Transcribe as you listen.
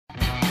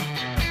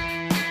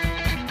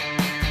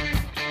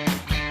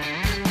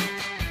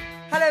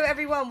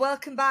everyone,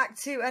 welcome back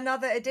to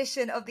another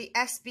edition of the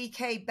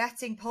SBK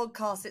Betting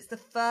Podcast. It's the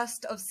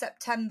 1st of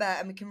September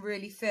and we can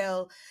really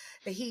feel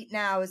the heat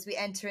now as we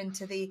enter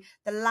into the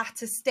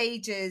latter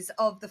stages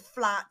of the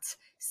flat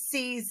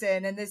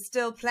season, and there's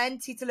still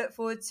plenty to look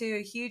forward to.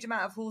 A huge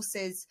amount of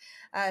horses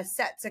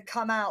set to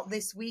come out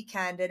this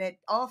weekend, and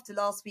after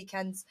last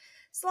weekend's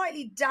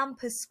slightly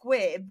damper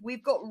squib,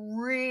 we've got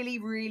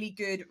really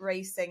good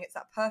racing. It's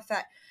that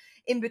perfect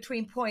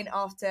in-between point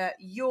after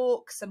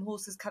York. Some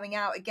horses coming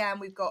out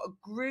again. We've got a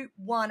Group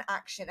 1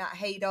 action at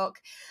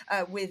Haydock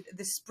with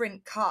the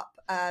Sprint Cup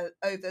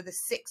over the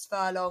 6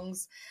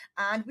 furlongs.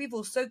 And we've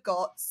also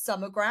got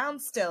summer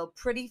ground still.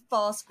 Pretty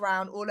fast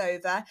ground all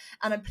over.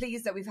 And I'm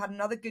pleased that we've had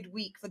another good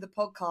week for the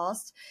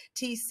podcast.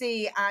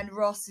 TC and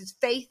Ross's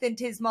faith in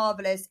Tis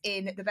Marvellous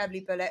in the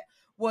Beverly Bullet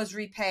was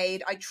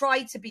repaid. I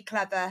tried to be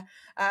clever,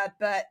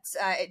 but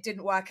it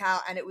didn't work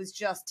out, and it was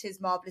just Tis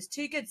Marvellous.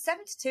 Too good.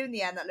 7-2 in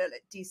the end. That looked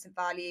like decent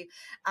value.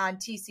 And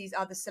TC's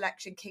other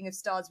selection, King of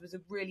Stars, was a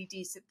really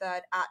decent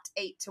third at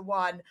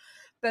 8-1.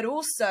 But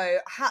also,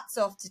 hats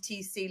off to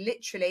TC,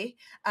 literally.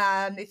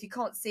 If you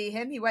can't see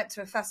him, he went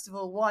to a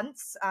festival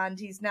once and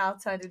he's now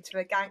turned into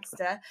a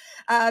gangster.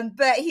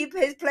 But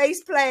his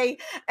play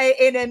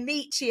in a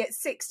Michi at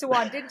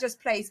 6-1, didn't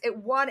just place, it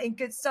won in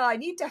good style.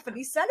 And you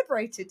definitely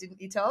celebrated, didn't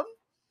you, Tom?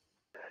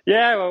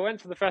 Yeah, well, I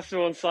went to the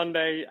festival on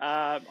Sunday.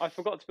 I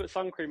forgot to put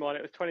sun cream on.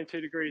 It was 22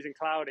 degrees and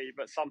cloudy,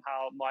 but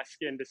somehow my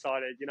skin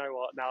decided, you know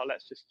what, now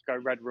let's just go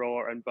red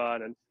raw and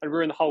burn and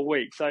ruin the whole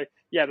week. So,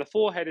 yeah, the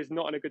forehead is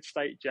not in a good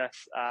state, Jess.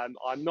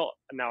 I'm not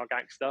now a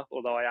gangster,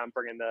 although I am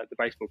bringing the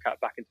baseball cap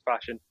back into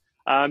fashion.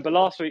 But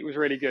last week was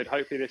really good.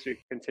 Hopefully this week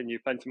will continue.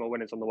 Plenty more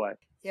winners on the way.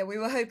 Yeah, we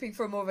were hoping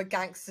for more of a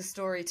gangster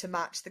story to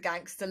match the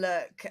gangster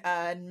look.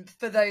 And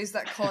for those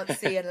that can't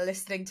see and are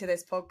listening to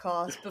this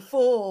podcast,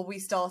 before we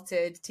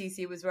started,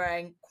 TC was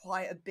wearing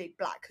quite a big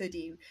black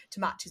hoodie to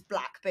match his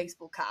black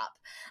baseball cap.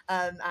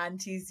 And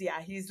he's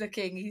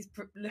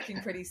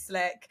looking pretty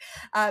slick.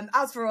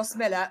 As for Ross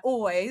Miller,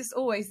 always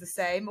the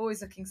same,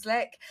 always looking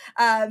slick.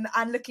 And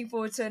looking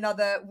forward to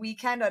another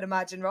weekend, I'd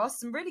imagine,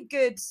 Ross. Some really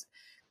good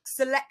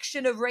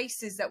selection of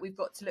races that we've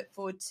got to look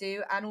forward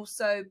to, and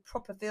also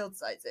proper field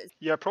sizes.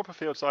 Yeah, proper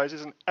field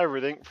sizes and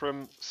everything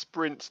from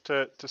sprints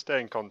to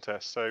staying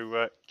contests.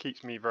 So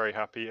keeps me very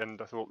happy,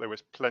 and I thought there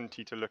was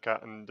plenty to look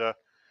at and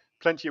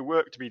plenty of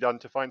work to be done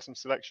to find some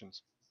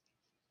selections.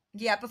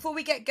 Yeah, before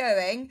we get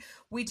going,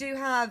 we do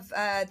have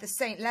the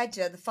St.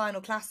 Ledger, the final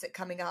classic,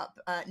 coming up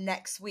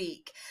next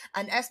week.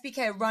 And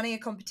SBK are running a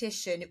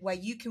competition where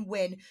you can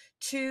win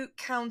 2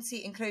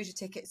 county enclosure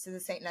tickets to the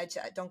St. Ledger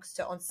at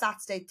Doncaster on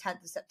Saturday,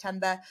 10th of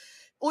September.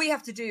 All you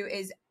have to do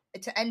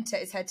to enter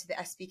is head to the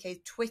SBK's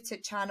Twitter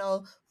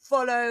channel,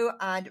 follow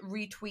and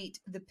retweet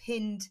the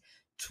pinned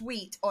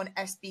tweet on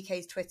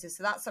SBK's Twitter.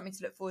 So that's something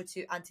to look forward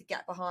to and to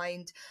get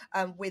behind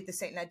with the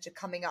St. Ledger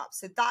coming up.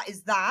 So that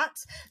is that.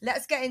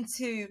 Let's get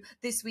into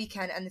this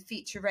weekend and the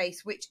feature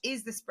race, which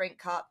is the Sprint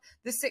Cup,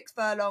 the 6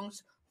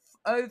 furlongs,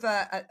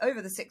 over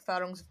the 6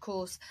 furlongs, of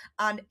course,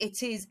 and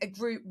it is a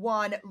Group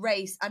 1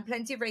 race. And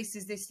plenty of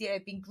races this year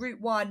have been Group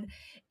 1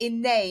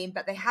 in name,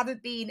 but they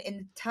haven't been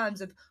in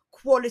terms of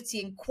quality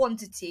and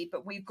quantity.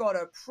 But we've got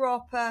a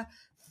proper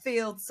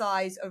field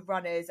size of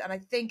runners, and I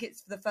think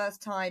it's for the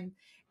first time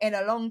in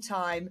a long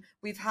time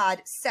we've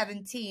had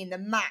 17, the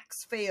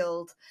max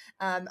field,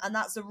 and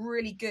that's a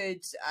really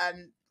good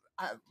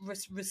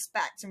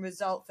respect and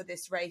result for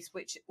this race,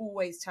 which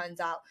always turns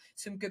out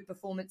some good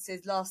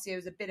performances. Last year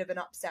was a bit of an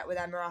upset with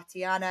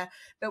Emiratiana,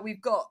 but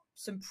we've got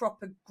some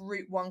proper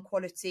Group 1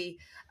 quality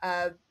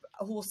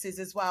horses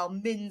as well.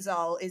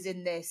 Minzal is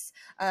in this.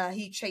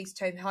 He chased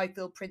home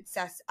Highfield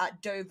Princess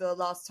at Deauville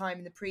last time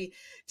in the Prix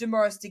de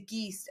Maurice de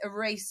Guise, a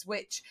race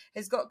which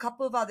has got a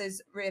couple of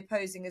others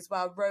reopposing as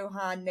well.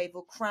 Rohan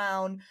Naval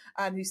Crown,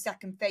 who's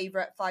second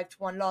favourite,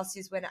 5-1. Last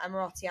year's winner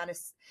Emiratiana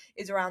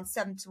is around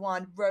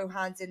 7-1.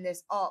 Rohan's in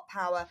this. Art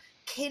Power.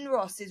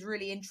 Kinross is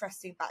really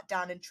interesting back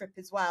down in trip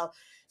as well.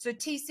 So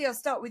TC, I'll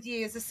start with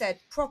you. As I said,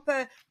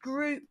 proper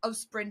group of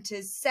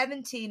sprinters,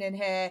 17 in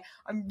here.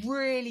 I'm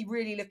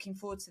really looking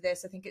forward to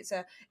this. I think it's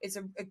a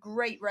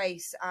great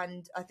race,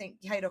 and I think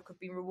Haydock have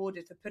been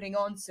rewarded for putting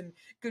on some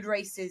good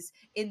races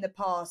in the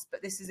past,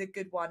 but this is a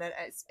good one, and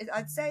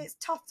I'd say it's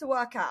tough to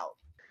work out.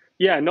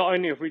 Yeah, not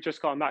only have we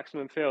just got a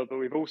maximum field, but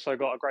we've also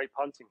got a great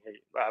punting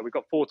heat. We've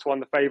got 4-1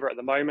 the favourite at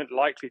the moment,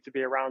 likely to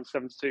be around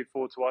 7-2,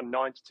 4-1,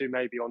 9-2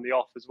 maybe on the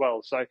off as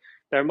well. So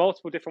there are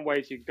multiple different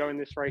ways you can go in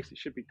this race. It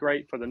should be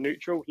great for the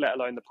neutral, let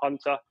alone the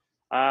punter.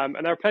 And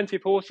there are plenty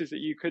of horses that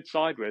you could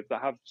side with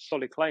that have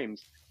solid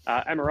claims.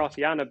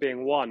 Emiratiana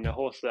being one, a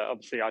horse that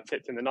obviously I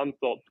tipped in the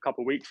Nunthorpe a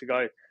couple of weeks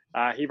ago.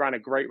 He ran a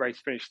great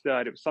race, finished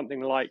third. It was something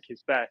like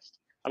his best.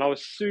 And I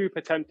was super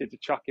tempted to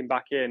chuck him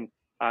back in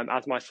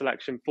as my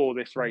selection for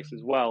this race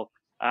as well.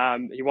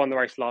 He won the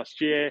race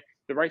last year.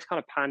 The race kind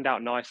of panned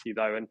out nicely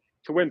though, and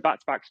to win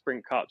back-to-back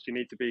Sprint Cups, you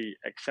need to be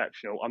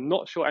exceptional. I'm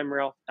not sure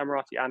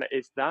Emiratiana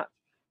is that,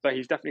 but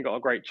he's definitely got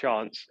a great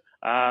chance.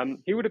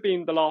 He would have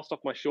been the last off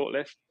my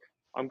shortlist,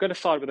 I'm going to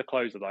side with the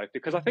closer though,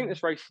 because I think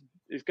this race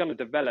is going to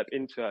develop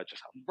into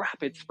just a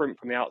rapid sprint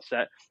from the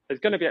outset. There's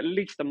going to be at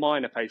least a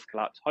minor pace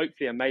collapse,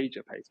 hopefully a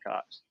major pace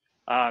collapse.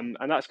 And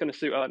that's going to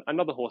suit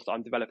another horse that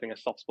I'm developing a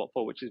soft spot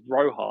for, which is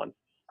Rohan.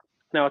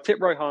 Now, I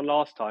tipped Rohan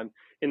last time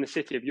in the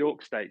City of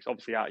York Stakes,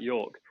 obviously at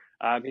York.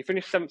 He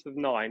finished 7th of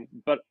 9,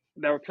 but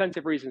there are plenty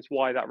of reasons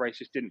why that race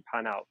just didn't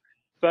pan out.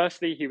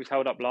 Firstly, he was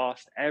held up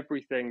last.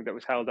 Everything that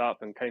was held up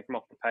and came from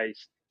off the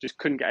pace just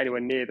couldn't get anywhere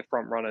near the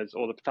front runners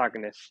or the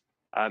protagonists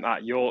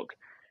at York.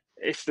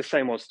 It's the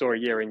same old story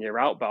year in, year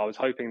out, but I was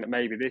hoping that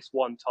maybe this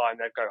one time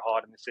they'd go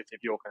hard in the City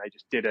of York, and they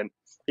just didn't.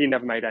 He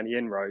never made any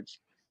inroads.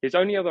 His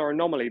only other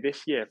anomaly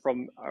this year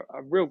from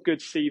a real good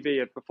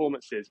CV of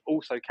performances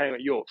also came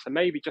at York. So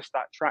maybe just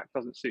that track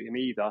doesn't suit him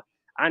either.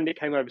 And it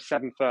came over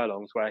 7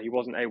 furlongs where he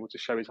wasn't able to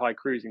show his high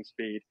cruising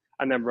speed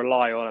and then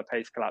rely on a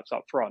pace collapse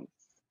up front.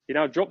 He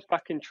now drops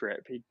back in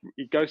trip.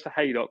 He goes to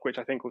Haydock, which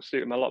I think will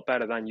suit him a lot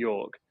better than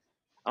York.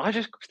 I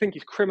just think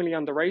he's criminally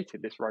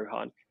underrated, this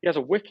Rohan. He has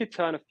a wicked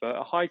turn of foot,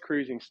 a high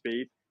cruising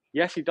speed.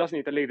 Yes, he does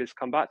need the leaders to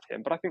come back to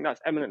him, but I think that's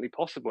eminently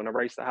possible in a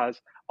race that has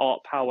Art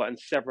Power and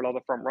several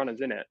other front runners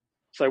in it.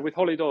 So with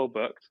Holly Doyle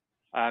booked,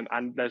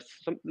 and there's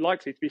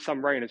likely to be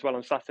some rain as well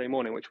on Saturday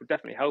morning, which will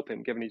definitely help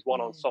him given he's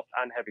won on soft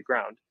and heavy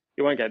ground.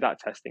 He won't get that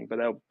testing, but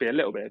there'll be a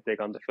little bit of dig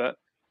underfoot.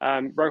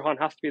 Rohan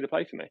has to be the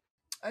play for me.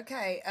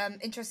 Okay,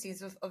 interesting.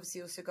 So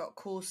obviously also got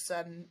course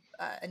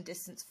and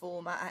distance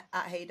form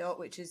at Haydock,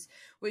 which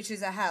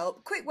is a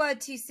help. Quick word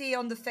TC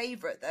on the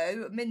favourite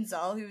though,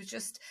 Minzal, who was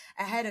just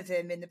ahead of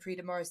him in the Prix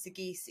de Maurice de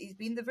Guise. He's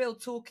been the real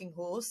talking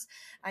horse,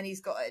 and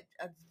he's got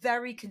a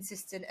very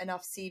consistent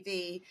enough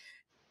CV.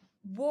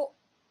 What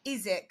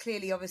is it?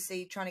 Clearly,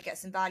 obviously, trying to get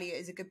some value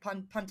is a good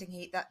punting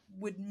heat that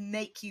would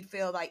make you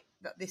feel like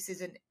that this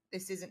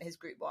isn't his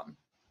Group 1.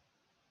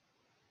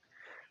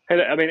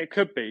 I mean, it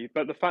could be,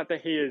 but the fact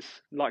that he is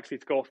likely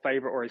to go off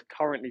favourite or is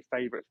currently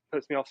favourite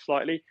puts me off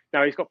slightly.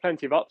 Now, he's got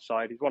plenty of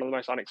upside. He's one of the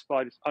most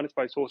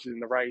unexposed horses in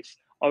the race.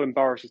 Owen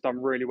Burris has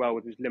done really well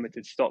with his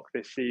limited stock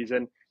this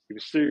season. He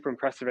was super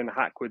impressive in the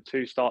Hackwood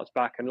 2 starts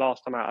back. And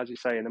last time out, as you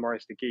say, in the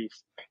Maurice de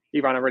Guise,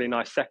 he ran a really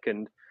nice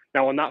second.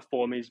 Now, on that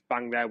form, he's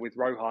bang there with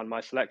Rohan,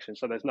 my selection.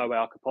 So there's no way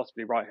I could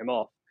possibly write him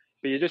off.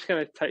 But you're just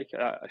going to take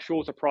a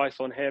shorter price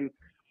on him.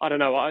 I don't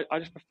know. I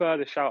just prefer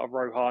the shout of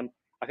Rohan.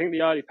 I think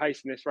the early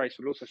pace in this race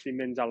will also see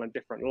Minzal in a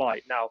different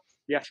light. Now,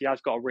 yes, he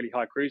has got a really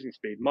high cruising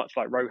speed, much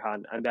like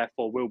Rohan, and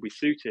therefore will be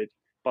suited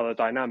by the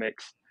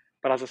dynamics.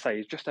 But as I say,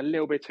 he's just a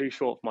little bit too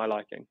short for my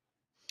liking.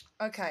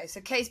 Okay,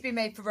 so case being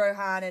made for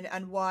Rohan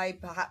and why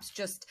perhaps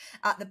just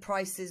at the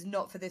prices,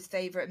 not for this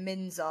favourite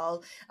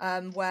Minzal,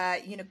 where,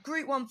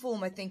 Group 1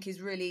 form I think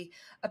is really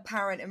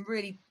apparent and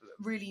really,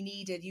 really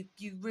needed.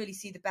 You really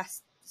see the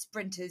best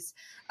sprinters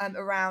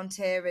around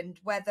here, and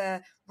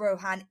whether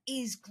Rohan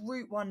is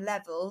Group 1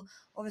 level.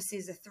 Obviously,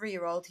 as a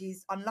 3-year-old,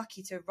 he's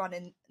unlucky to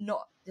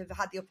not have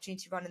had the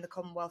opportunity to run in the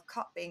Commonwealth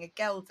Cup, being a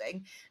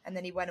gelding, and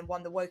then he went and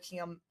won the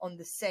Woking on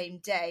the same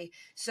day.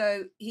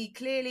 So he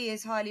clearly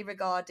is highly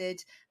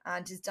regarded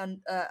and has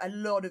done a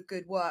lot of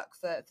good work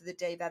for the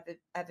Dave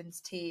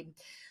Evans team.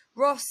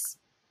 Ross,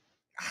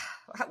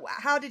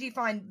 how did you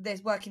find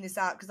this working this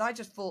out? Because I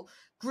just thought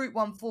Group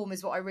 1 form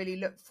is what I really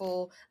look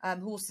for.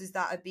 Horses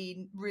that have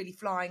been really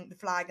flying the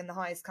flag in the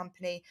highest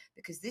company,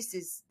 because this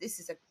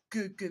is a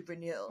good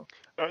renewal.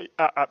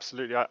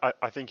 Absolutely.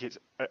 I think it's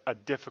a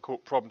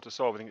difficult problem to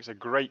solve. I think it's a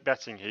great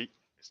betting heat.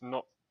 It's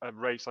not a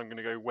race I'm going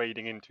to go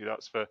wading into.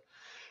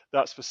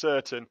 That's for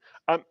certain.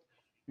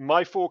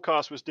 My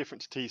forecast was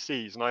different to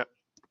TC's, and I'd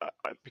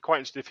be quite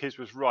interested if his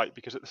was right,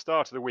 because at the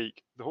start of the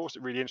week, the horse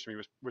that really interested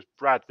me was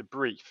Brad the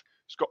Brief.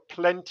 He's got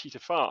plenty to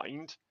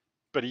find,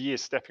 but he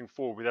is stepping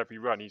forward with every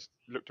run. He's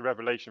looked a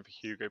revelation for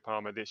Hugo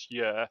Palmer this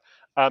year.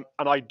 And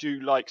I do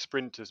like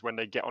sprinters when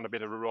they get on a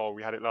bit of a roll.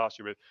 We had it last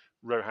year with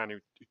Rohan, who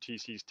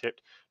TC's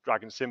tipped,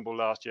 Dragon Symbol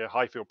last year,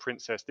 Highfield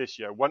Princess this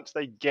year. Once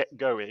they get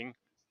going,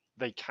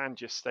 they can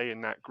just stay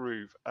in that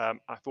groove.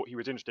 I thought he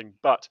was interesting,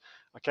 but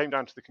I came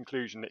down to the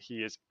conclusion that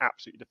he is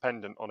absolutely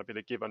dependent on a bit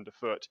of give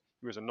underfoot.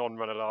 He was a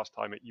non-runner last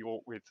time at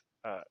York with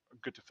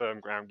good to firm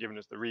ground, given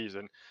us the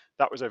reason.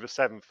 That was over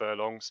 7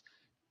 furlongs.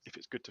 If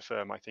it's good to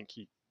firm, I think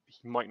he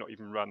might not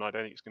even run. I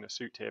don't think it's going to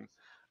suit him.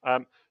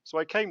 So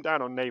I came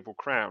down on Naval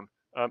Crown.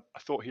 I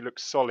thought he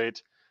looked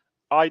solid.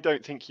 I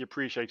don't think he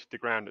appreciated the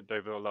ground at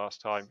Deauville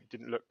last time. He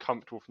didn't look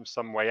comfortable from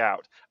some way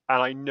out.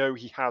 And I know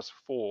he has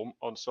form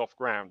on soft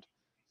ground,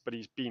 but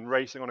he's been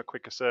racing on a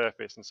quicker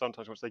surface. And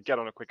sometimes once they get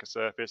on a quicker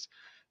surface,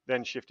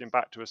 then shifting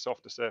back to a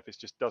softer surface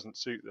just doesn't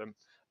suit them.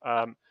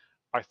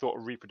 I thought a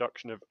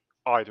reproduction of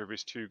either of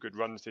his 2 good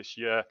runs this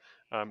year,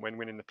 when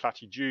winning the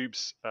Platy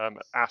Jubes at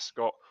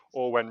Ascot,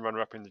 or when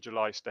runner-up in the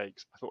July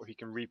Stakes. I thought if he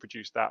can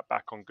reproduce that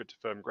back on good to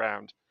firm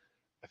ground,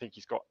 I think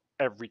he's got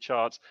every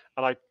chance.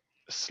 And I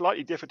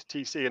slightly differ to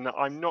TC in that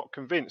I'm not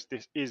convinced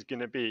this is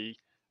going to be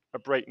a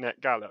breakneck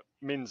gallop.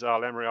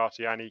 Minzal,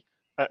 Emiratiana,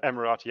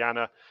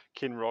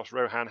 Kinross,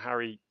 Rohan,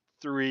 Harry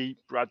 3,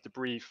 Brad the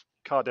Brief,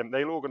 Cardem,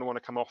 they're all going to want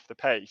to come off the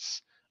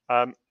pace.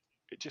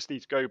 It just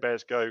needs Go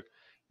Bears Go,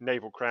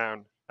 Naval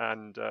Crown,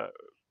 and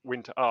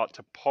Winter Art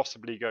to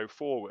possibly go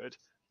forward.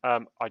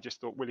 I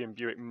just thought William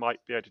Buick might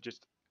be able to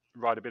just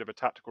ride a bit of a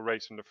tactical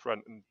race from the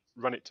front and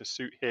run it to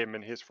suit him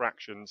and his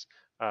fractions.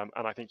 And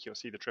I think he'll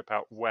see the trip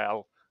out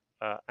well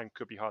and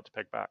could be hard to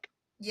peg back.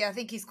 Yeah, I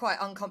think he's quite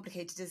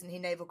uncomplicated, isn't he,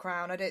 Naval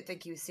Crown? I don't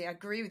think he was seen. I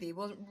agree with you. He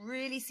wasn't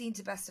really seen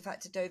to best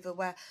effect at Deauville,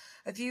 where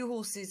a few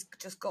horses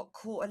just got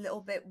caught a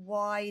little bit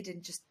wide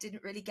and just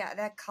didn't really get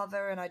their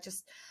cover. And I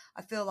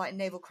feel like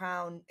Naval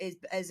Crown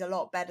is a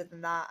lot better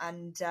than that.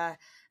 And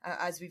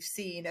as we've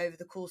seen over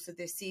the course of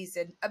this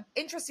season, an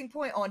interesting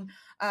point on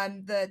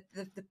the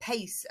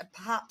pace,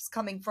 perhaps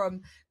coming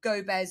from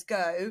Go Bears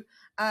Go.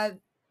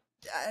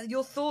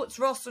 Your thoughts,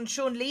 Ross, on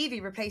Sean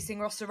Levy replacing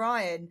Ross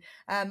Orion?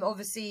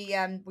 Obviously,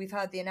 we've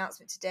heard the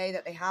announcement today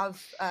that they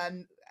have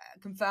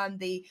confirmed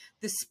the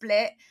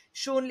split.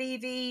 Sean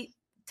Levy,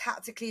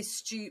 tactically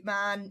astute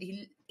man.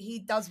 He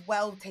does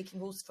well taking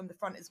horses from the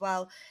front as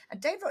well.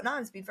 And Dave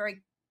Rotnan's been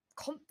very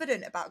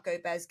confident about Go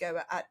Bears Go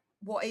at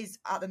what is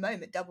at the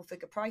moment double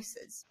figure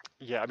prices.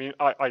 Yeah, I mean,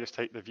 I just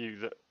take the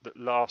view that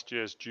last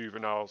year's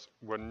juveniles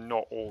were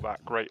not all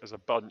that great as a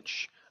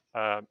bunch.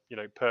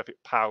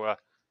 Perfect Power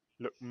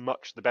looked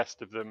much the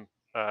best of them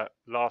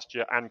last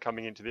year and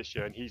coming into this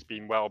year, and he's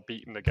been well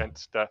beaten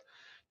against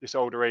this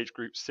older age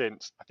group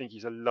since. I think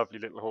he's a lovely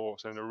little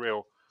horse and a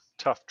real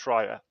tough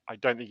trier. I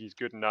don't think he's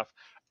good enough,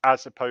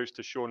 as opposed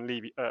to Sean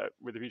Levy.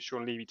 With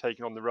Sean Levy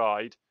taking on the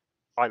ride,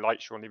 I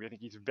like Sean Levy. I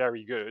think he's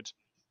very good.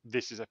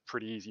 This is a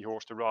pretty easy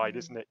horse to ride,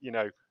 isn't it?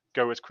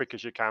 Go as quick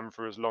as you can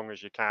for as long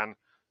as you can.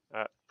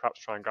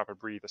 Perhaps try and grab a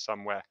breather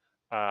somewhere.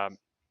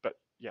 But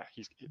yeah,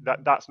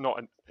 it's not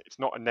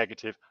a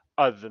negative,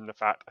 other than the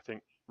fact I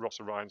think Ross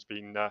Orion's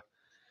been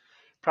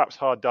perhaps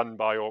hard done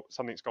by, or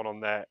something's gone on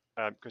there,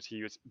 because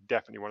he was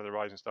definitely one of the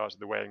rising stars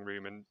of the weighing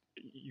room, and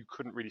you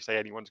couldn't really say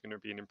anyone's going to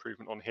be an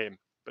improvement on him.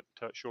 But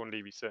Sean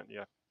Levy's certainly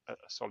a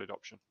solid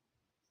option.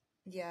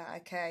 Yeah,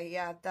 okay.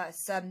 Yeah,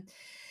 that's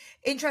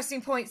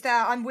interesting points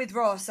there. I'm with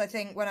Ross. I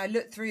think when I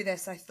looked through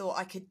this, I thought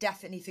I could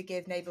definitely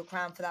forgive Naval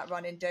Crown for that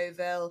run in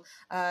Deauville.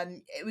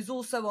 It was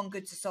also on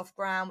good to soft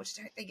ground, which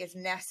I don't think is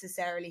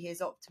necessarily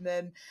his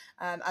optimum.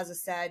 As I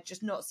said,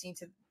 just not seen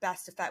to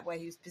best effect where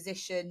he was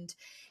positioned.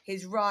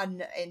 His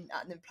run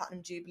at the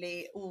Platinum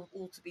Jubilee,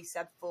 all to be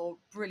said for.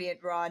 Brilliant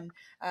run.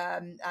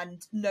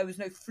 And there was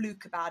no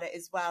fluke about it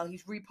as well.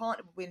 He's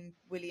repartnered with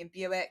William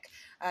Buick,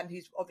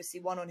 who's obviously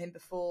won on him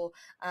before,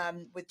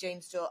 with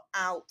James Doyle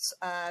out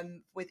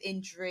with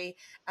injury.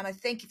 And I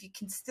think if you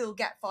can still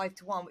get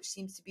 5-1, which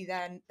seems to be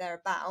there and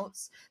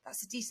thereabouts,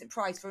 that's a decent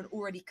price for an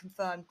already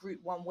confirmed Group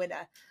 1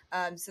 winner.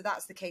 So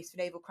that's the case for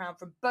Naval Crown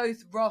from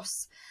both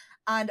Ross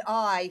and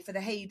I for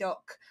the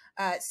Haydock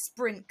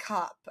Sprint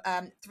Cup,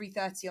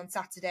 3:30 on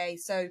Saturday.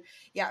 So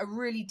yeah, a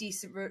really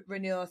decent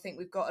renewal. I think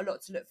we've got a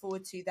lot to look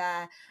forward to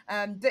there.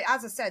 But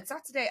as I said,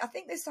 Saturday, I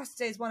think this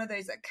Saturday is one of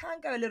those that can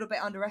go a little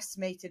bit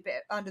underestimated,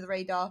 bit under the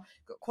radar.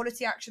 We've got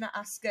quality action at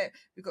Ascot.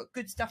 We've got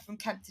good stuff from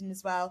Kempton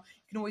as well.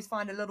 You can always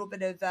find a little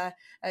bit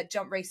of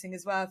jump racing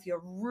as well if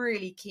you're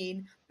really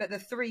keen. But the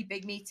three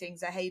big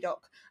meetings are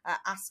Haydock,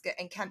 Ascot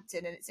and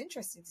Kempton. And it's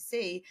interesting to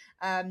see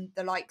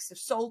the likes of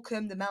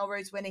Solcombe, the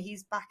Melrose winner.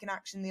 He's back in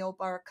action in the Old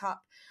Borough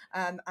Cup.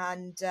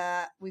 And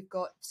we've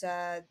got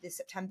the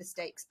September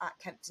Stakes at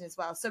Kempton as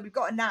well. So we've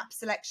got a nap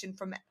selection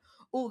from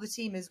all the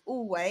team as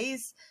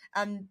always.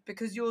 And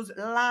because yours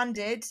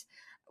landed,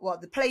 well,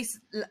 the place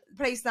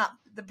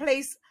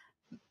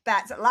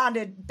bets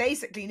landed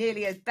basically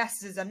nearly as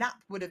best as a nap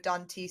would have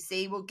done,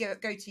 TC. We'll go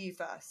to you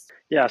first.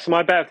 Yeah, so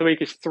my bet of the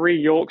week is 3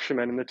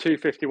 Yorkshiremen and the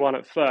 251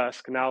 at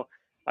Thirsk. Now,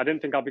 I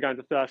didn't think I'd be going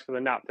to Thirsk for the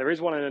nap. There is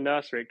one in a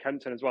nursery at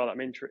Kempton as well that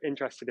I'm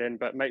interested in,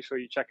 but make sure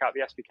you check out the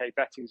SBK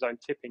Betting Zone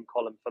tipping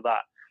column for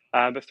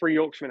that. But 3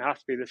 Yorkshiremen has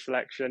to be the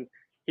selection.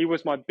 He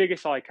was my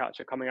biggest eye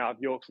catcher coming out of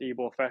York's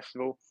Ebor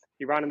Festival.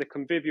 He ran in the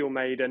Convivial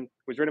Maiden,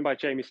 was ridden by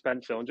Jamie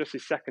Spencer on just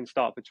his second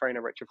start for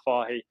trainer Richard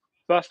Fahey.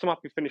 First time up,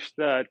 he finished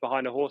third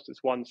behind a horse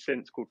that's won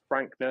since called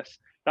Frankness.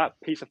 That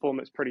piece of form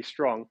is pretty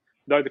strong.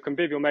 Though the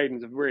Convivial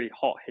Maiden's a really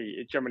hot heat,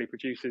 it generally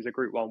produces a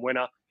Group 1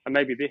 winner. And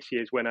maybe this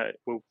year's winner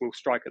will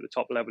strike at the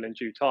top level in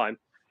due time.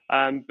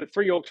 But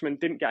 3 Yorkshiremen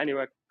didn't get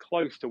anywhere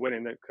close to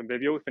winning the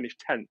Convivial. He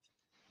finished 10th.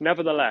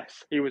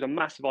 Nevertheless, he was a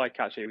massive eye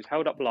catcher. He was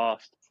held up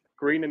last,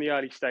 green in the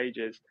early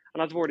stages.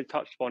 And as I've already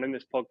touched upon in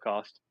this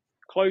podcast,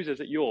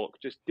 closers at York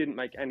just didn't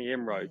make any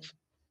inroads.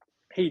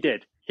 He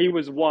did. He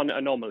was one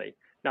anomaly.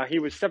 Now, he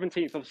was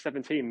 17th of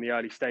 17 in the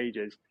early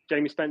stages.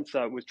 Jamie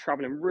Spencer was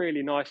travelling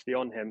really nicely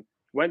on him,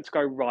 went to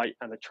go right,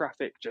 and the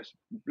traffic just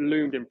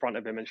loomed in front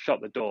of him and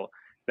shut the door.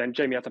 Then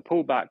Jamie had to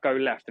pull back, go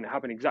left, and it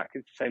happened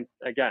exactly the same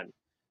again.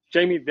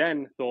 Jamie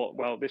then thought,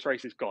 well, this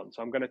race is gone,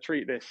 so I'm going to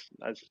treat this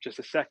as just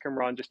a second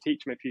run, just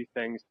teach him a few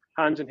things,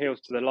 hands and heels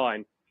to the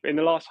line. But in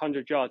the last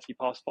 100 yards, he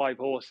passed 5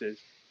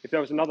 horses. If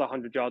there was another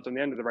 100 yards on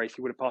the end of the race,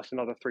 he would have passed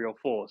another 3 or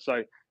 4.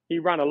 So he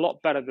ran a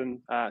lot better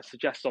than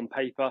suggests on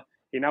paper.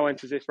 He now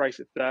enters this race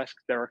at Thirsk.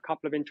 There are a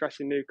couple of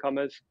interesting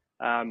newcomers,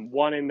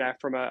 one in there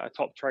from a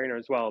top trainer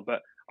as well.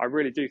 But I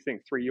really do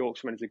think 3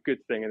 Yorkshiremen is a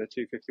good thing in the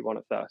 251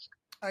 at Thirsk.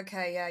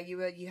 Okay, yeah,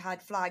 you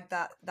had flagged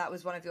that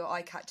was one of your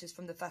eye catchers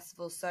from the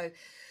festival. So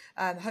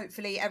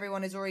hopefully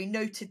everyone has already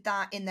noted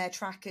that in their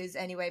trackers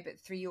anyway. But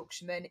 3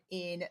 Yorkshiremen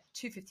in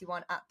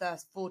 251 at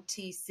Thirsk for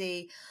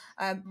TC.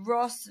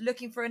 Ross,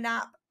 looking for a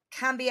nap,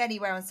 can be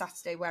anywhere on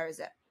Saturday. Where is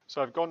it?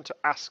 So I've gone to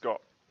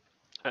Ascot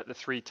at the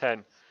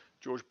 310.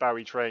 George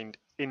Bowie trained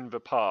in the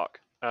park.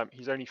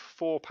 He's only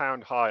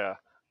 £4 higher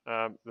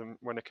than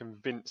when a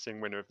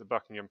convincing winner of the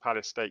Buckingham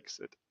Palace Stakes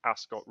at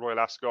Ascot, Royal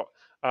Ascot.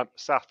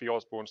 Safi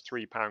Osborne's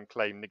 £3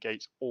 claim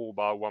negates all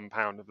bar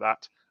 £1 of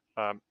that.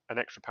 An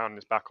extra pound in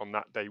his back on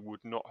that day would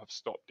not have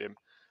stopped him.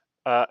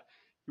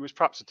 He was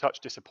perhaps a touch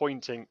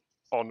disappointing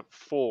on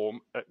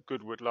form at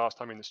Goodwood last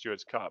time in the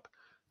Stewards Cup,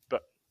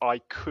 but I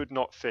could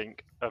not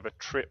think of a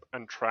trip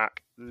and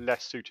track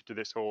less suited to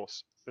this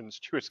horse than the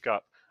Stewards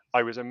Cup.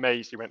 I was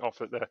amazed he went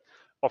off at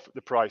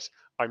the price.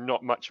 I'm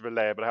not much of a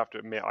layer, but I have to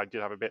admit I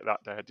did have a bit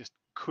that day. I just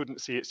couldn't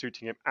see it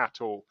suiting him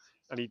at all,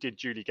 and he did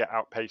duly get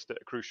outpaced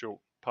at a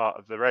crucial part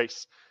of the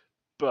race.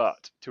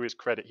 But to his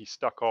credit, he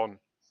stuck on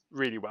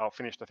really well.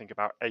 Finished, I think,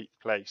 about 8th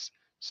place.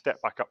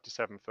 Stepped back up to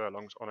 7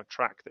 furlongs on a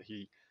track that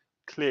he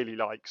clearly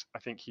likes. I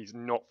think he's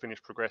not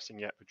finished progressing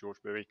yet for George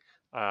Bowie,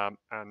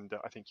 and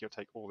I think he'll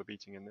take all the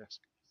beating in this.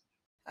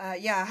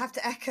 Yeah, I have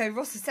to echo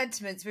Ross's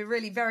sentiments. We're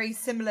really very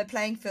similar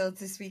playing fields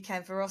this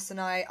weekend for Ross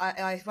and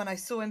I when I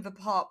saw Inver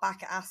Park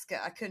back at Ascot,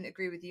 I couldn't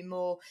agree with you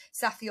more.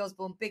 Safi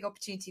Osborne, big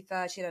opportunity for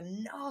her. She had a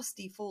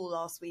nasty fall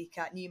last week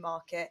at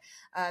Newmarket,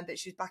 but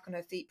she was back on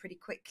her feet pretty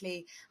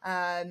quickly.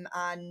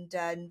 And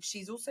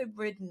she's also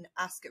ridden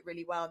Ascot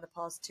really well in the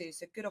past too.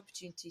 So good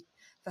opportunity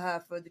for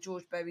her for the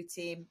George Bowie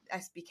team,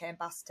 SBK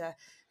ambassador,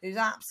 who's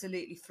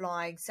absolutely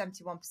flying,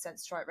 71%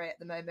 strike rate at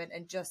the moment,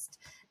 and just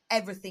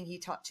everything he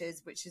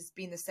touches, which has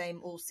been the same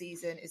all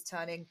season, is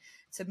turning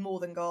to more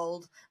than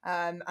gold.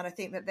 And I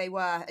think that they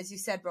were, as you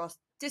said, Ross,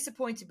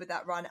 disappointed with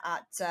that run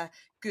at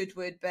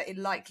Goodwood, but it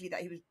likely that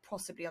he was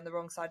possibly on the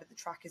wrong side of the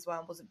track as well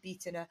and wasn't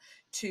beaten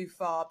too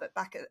far. But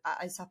back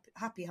at his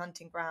happy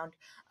hunting ground,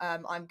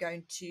 I'm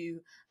going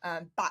to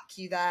back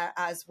you there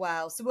as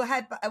well. So we'll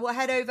head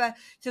over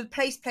to the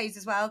place plays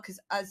as well, because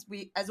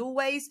as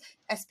always,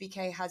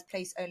 SBK has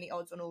place only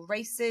odds on all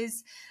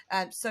races.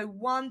 So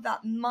one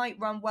that might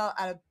run well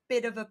at a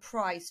bit of a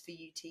price for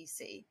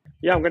UTC.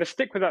 Yeah, I'm going to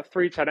stick with that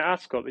 310 at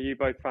Ascot that you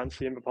both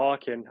fancy in the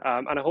parking,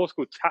 and a horse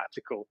called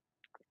Tactical.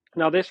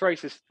 Now, this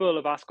race is full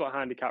of Ascot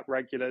handicap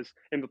regulars,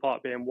 in the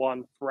park being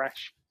one,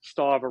 Fresh,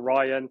 Star of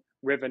Orion,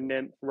 River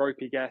Nymph,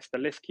 Ropey Guest. The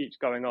list keeps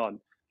going on.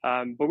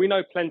 But we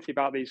know plenty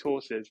about these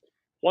horses.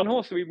 One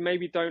horse that we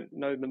maybe don't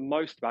know the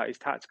most about is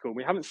Tactical.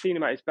 We haven't seen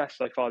him at his best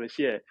so far this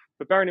year.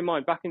 But bearing in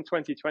mind, back in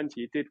 2020,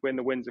 he did win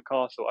the Windsor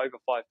Castle over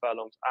 5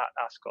 furlongs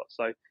at Ascot.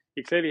 So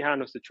he clearly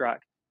handles the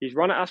track. He's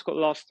run at Ascot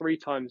the last 3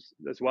 times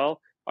as well.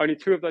 Only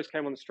 2 of those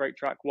came on the straight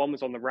track. One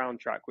was on the round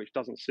track, which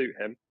doesn't suit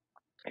him.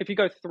 If you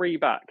go 3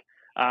 back,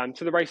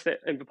 to the race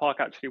that Inver Park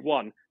actually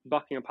won,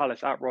 Buckingham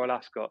Palace at Royal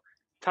Ascot,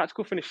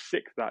 Tactical finished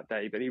 6th that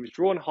day, but he was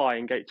drawn high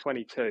in gate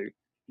 22.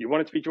 You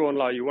wanted to be drawn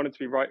low, you wanted to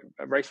be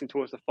racing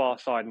towards the far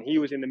side, and he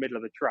was in the middle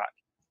of the track.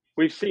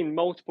 We've seen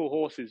multiple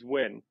horses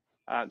win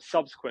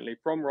subsequently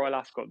from Royal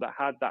Ascot that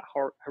had that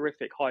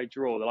horrific high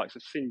draw. The likes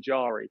of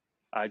Sinjari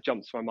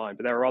jumps to my mind,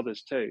 but there are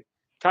others too.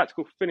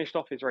 Tactical finished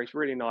off his race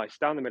really nice,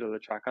 down the middle of the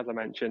track, as I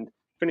mentioned,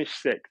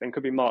 finished 6th and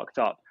could be marked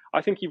up.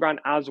 I think he ran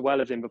as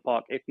well as Inver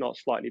Park, if not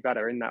slightly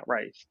better in that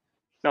race.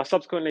 Now,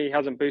 subsequently, he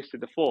hasn't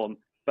boosted the form,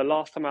 but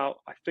last time out,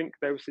 I think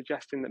they were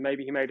suggesting that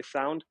maybe he made a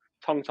sound.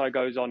 Tongue tie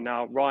goes on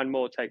now. Ryan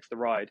Moore takes the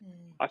ride.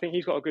 I think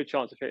he's got a good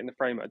chance of hitting the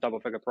frame at a double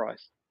figure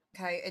price.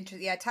 Okay,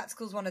 interesting. Yeah,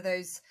 Tactical's one of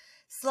those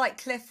slight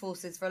cliff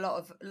horses for a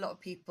lot of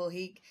people.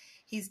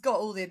 He's got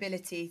all the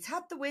ability. He's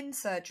had the wind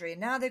surgery,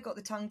 and now they've got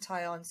the tongue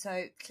tie on.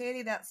 So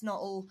clearly, that's not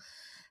all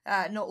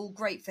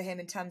great for him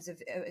in terms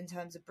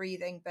of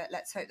breathing, but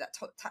let's hope that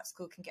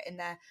Tactical can get in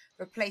there,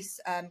 replace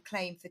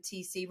claim for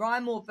TC.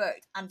 Ryan Moore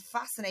booked, and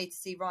fascinated to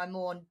see Ryan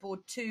Moore on board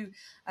 2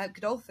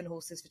 Godolphin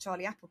horses for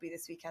Charlie Appleby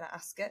this weekend at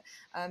Ascot.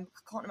 I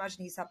can't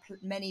imagine he's had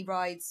many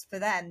rides for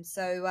them,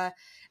 so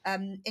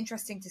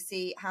interesting to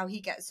see how he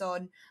gets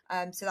on.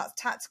 So that's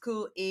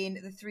Tactical in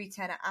the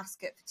 310 at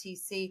Ascot for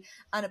TC,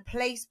 and a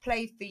place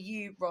play for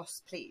you,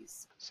 Ross,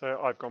 please. So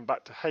I've gone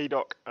back to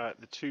Haydock at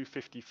the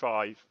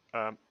 255.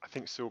 I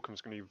think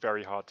Silcombe's going to be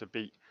very hard to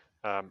beat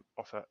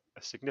off a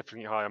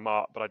significantly higher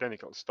mark, but I don't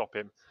think it'll stop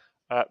him.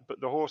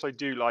 But the horse I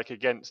do like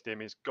against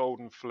him is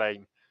Golden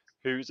Flame,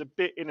 who's a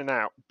bit in and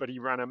out, but he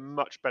ran a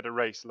much better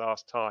race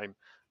last time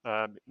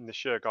in the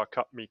Shergar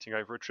Cup meeting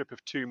over a trip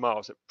of 2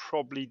 miles. It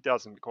probably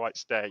doesn't quite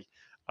stay.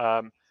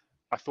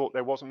 I thought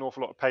there wasn't an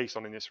awful lot of pace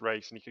on in this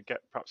race, and he could get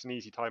perhaps an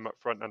easy time up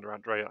front under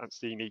Andrea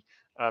Anstini.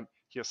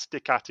 He'll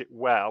stick at it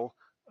well,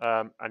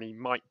 and he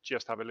might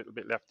just have a little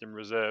bit left in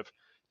reserve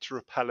to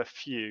repel a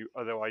few,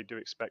 although I do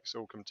expect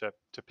Salcombe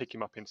to pick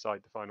him up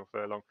inside the final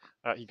furlong.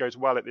 He goes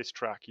well at this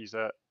track. He's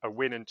a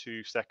win and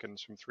 2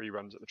 seconds from 3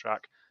 runs at the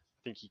track. I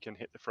think he can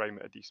hit the frame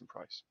at a decent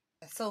price.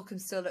 Salcombe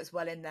still looks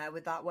well in there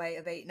with that weight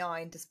of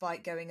 8-9,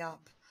 despite going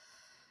up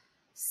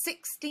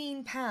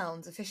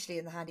 £16 officially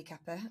in the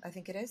handicapper, I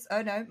think it is.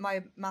 Oh no,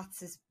 my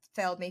maths has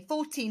failed me.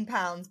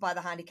 £14 by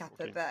the handicapper,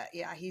 14. but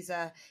yeah, he's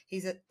a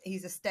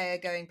stayer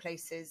going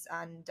places,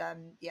 and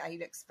yeah, he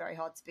looks very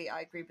hard to beat.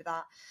 I agree with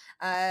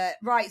that.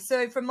 Right,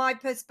 so from my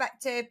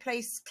perspective,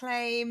 place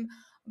claim,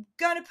 I'm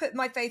going to put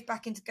my faith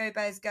back into Go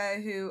Bears Go,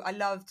 who I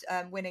loved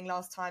winning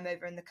last time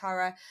over in the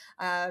Curragh.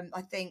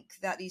 I think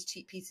that these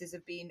cheap pieces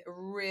have been a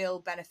real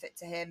benefit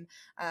to him.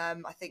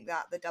 I think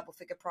that the double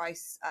figure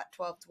price at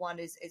 12 to 1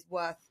 is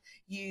worth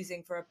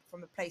using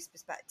from a place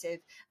perspective.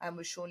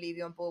 With Sean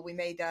Levy on board,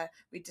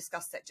 we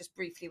discussed that just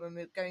briefly when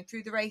we were going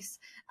through the race,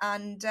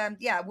 and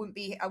yeah, it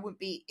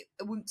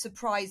wouldn't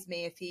surprise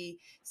me if he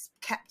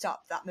kept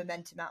up that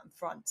momentum out in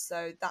front.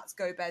 So that's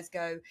Go Bears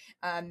Go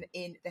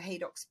in the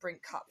Haydock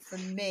Sprint Cup for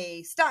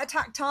me. Stat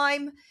attack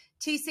time.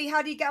 TC,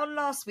 how did you get on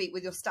last week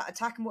with your stat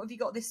attack, and what have you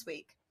got this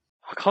week?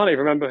 I can't even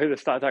remember who the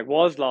stat attack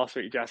was last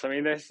week, Jess. I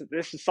mean, this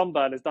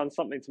sunburn has done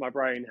something to my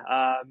brain.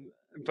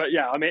 But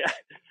yeah, I mean,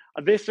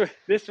 this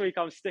week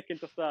I'm sticking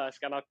to Thirsk,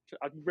 and I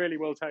really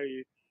will tell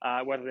you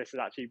whether this is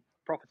actually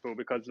profitable,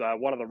 because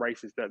one of the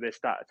races that this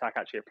stat attack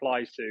actually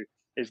applies to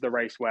is the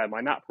race where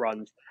my nap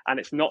runs, and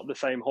it's not the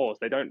same horse.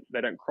 They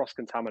don't cross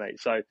contaminate.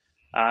 So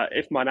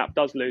if my nap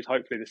does lose,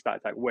 hopefully the stat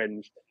attack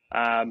wins.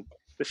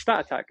 The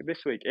stat attack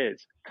this week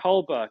is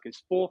Carl Burke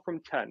is 4 from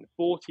 10,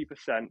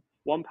 40%,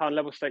 £1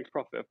 level stakes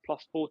profit of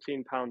plus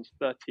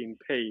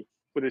 £14.13p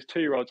with his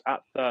 2-year-olds at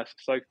Thirsk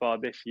so far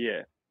this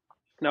year.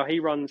 Now, he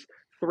runs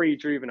 3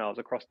 juveniles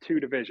across 2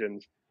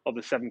 divisions of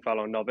the 7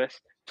 furlong novice.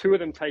 2 of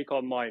them take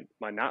on my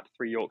nap,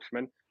 3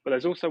 Yorkshiremen, but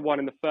there's also one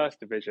in the first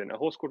division, a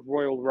horse called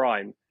Royal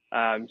Rhyme.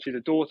 She's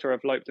a daughter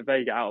of Lope de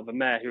Vega out of a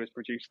mare who has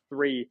produced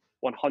 3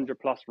 100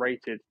 plus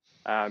rated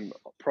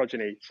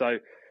progeny. So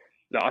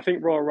I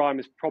think Royal Rhyme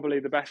is probably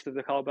the best of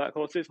the Carl Burke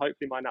horses.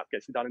 Hopefully my nap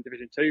gets it done in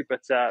Division 2,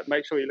 but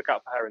make sure you look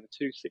out for her in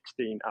the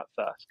 2:16 at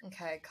Thirsk.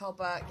 Okay, Carl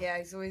Burke, yeah,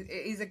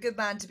 he's a good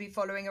man to be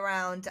following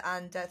around,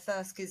 and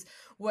Thirsk is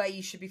where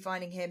you should be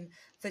finding him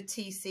for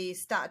TC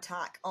Stat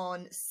Attack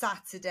on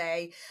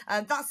Saturday.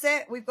 That's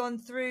it. We've gone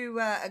through,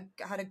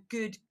 had a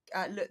good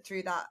look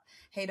through that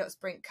Haydock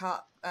Sprint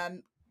Cup.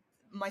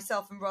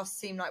 Myself and Ross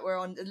seem like we're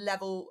on a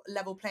level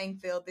playing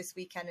field this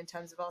weekend in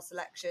terms of our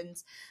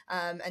selections,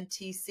 and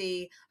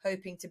TC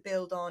hoping to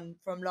build on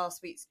from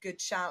last week's good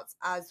shouts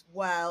as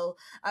well.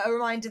 A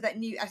reminder that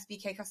new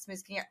SBK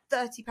customers can get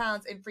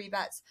 £30 in free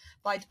bets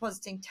by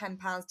depositing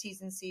 £10.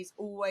 T's and C's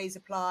always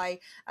apply.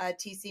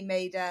 TC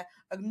made a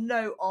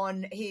note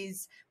on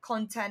his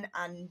content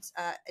and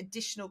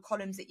additional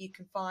columns that you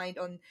can find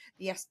on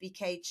the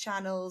SBK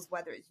channels,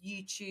 whether it's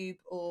YouTube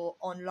or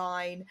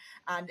online,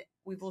 and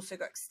we've also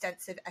got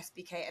extensive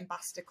SBK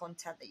ambassador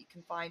content that you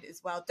can find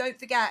as well. Don't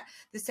forget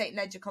the St.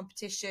 Ledger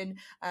competition.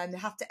 You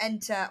have to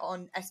enter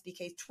on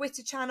SBK's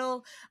Twitter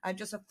channel,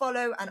 just a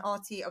follow and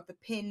RT of the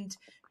pinned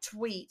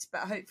tweet.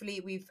 But hopefully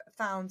we've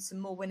found some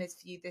more winners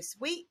for you this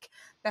week.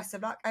 Best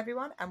of luck,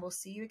 everyone, and we'll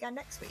see you again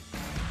next week.